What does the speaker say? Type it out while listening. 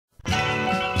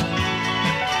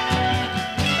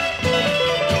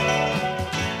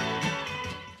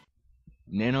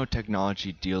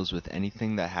Nanotechnology deals with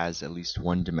anything that has at least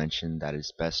one dimension that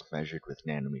is best measured with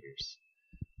nanometers.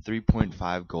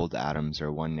 3.5 gold atoms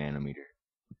are 1 nanometer.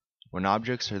 When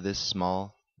objects are this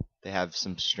small, they have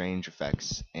some strange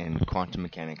effects, and quantum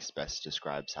mechanics best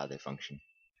describes how they function.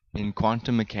 In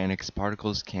quantum mechanics,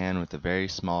 particles can, with a very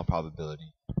small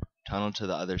probability, tunnel to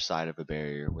the other side of a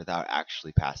barrier without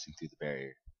actually passing through the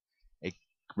barrier. A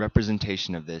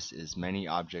representation of this is many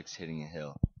objects hitting a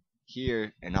hill.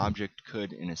 Here, an object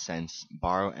could, in a sense,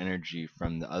 borrow energy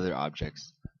from the other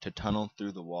objects to tunnel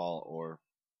through the wall or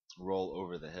roll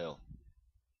over the hill,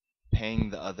 paying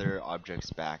the other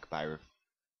objects back by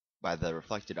the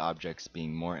reflected objects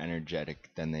being more energetic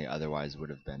than they otherwise would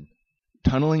have been.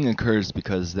 Tunneling occurs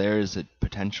because there is a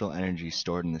potential energy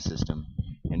stored in the system,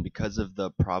 and because of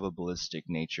the probabilistic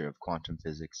nature of quantum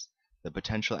physics, the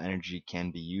potential energy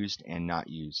can be used and not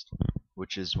used,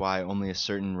 which is why only a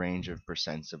certain range of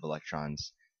percents of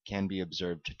electrons can be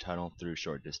observed to tunnel through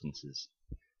short distances.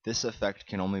 This effect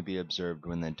can only be observed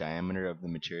when the diameter of the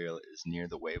material is near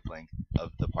the wavelength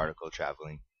of the particle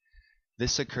traveling.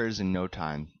 This occurs in no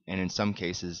time, and in some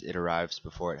cases it arrives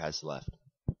before it has left,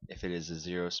 if it is a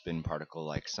zero-spin particle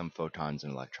like some photons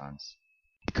and electrons.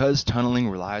 Because tunneling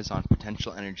relies on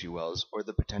potential energy wells or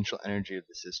the potential energy of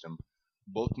the system,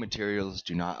 bulk materials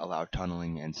do not allow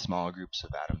tunneling and small groups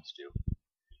of atoms do.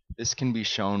 This can be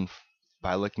shown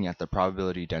by looking at the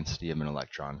probability density of an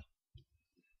electron.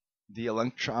 The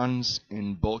electrons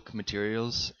in bulk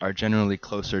materials are generally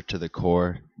closer to the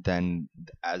core than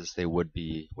as they would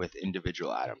be with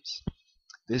individual atoms.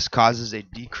 This causes a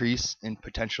decrease in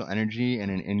potential energy and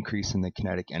an increase in the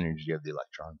kinetic energy of the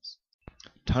electrons.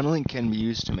 Tunneling can be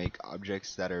used to make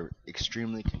objects that are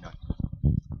extremely conductive,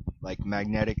 like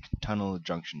magnetic tunnel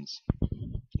junctions,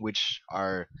 which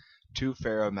are two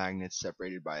ferromagnets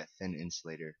separated by a thin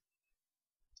insulator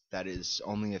that is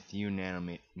only a few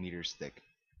nanometers thick.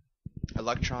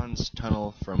 Electrons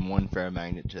tunnel from one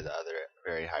ferromagnet to the other at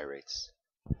very high rates.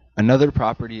 Another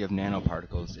property of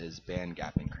nanoparticles is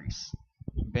bandgap increase.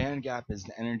 Bandgap is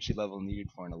the energy level needed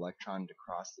for an electron to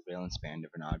cross the valence band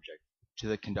of an object to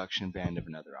the conduction band of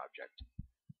another object.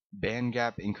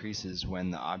 Bandgap increases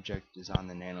when the object is on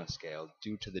the nanoscale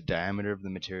due to the diameter of the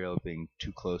material being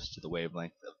too close to the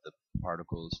wavelength of the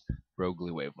particle's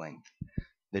Broglie wavelength.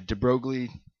 The de Broglie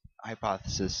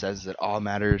hypothesis says that all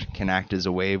matter can act as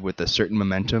a wave with a certain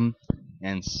momentum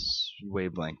and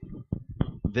wavelength.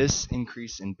 This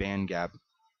increase in bandgap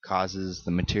causes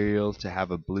the material to have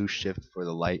a blue shift for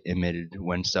the light emitted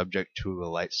when subject to a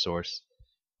light source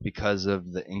because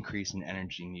of the increase in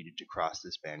energy needed to cross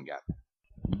this bandgap.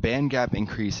 Bandgap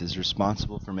increase is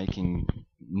responsible for making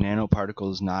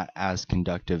nanoparticles not as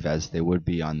conductive as they would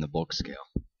be on the bulk scale.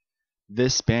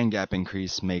 This bandgap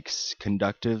increase makes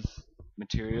conductive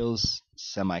materials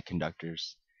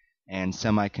semiconductors, and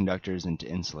semiconductors into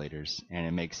insulators, and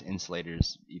it makes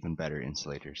insulators even better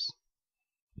insulators.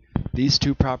 These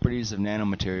two properties of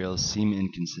nanomaterials seem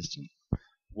inconsistent.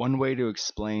 One way to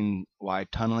explain why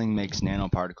tunneling makes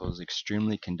nanoparticles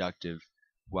extremely conductive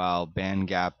while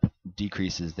bandgap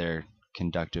decreases their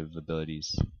conductive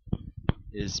abilities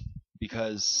is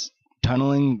because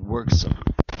tunneling works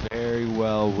very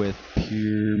well with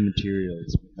pure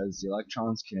materials because the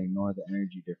electrons can ignore the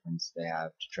energy difference they have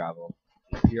to travel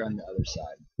and appear on the other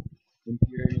side.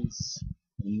 Impurities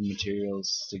in the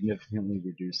materials significantly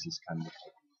reduce this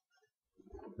conductivity.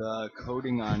 The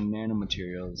coating on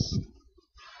nanomaterials,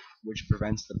 which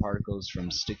prevents the particles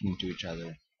from sticking to each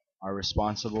other, are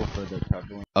responsible for the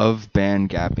prevalence of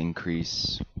bandgap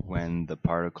increase when the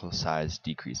particle size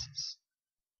decreases.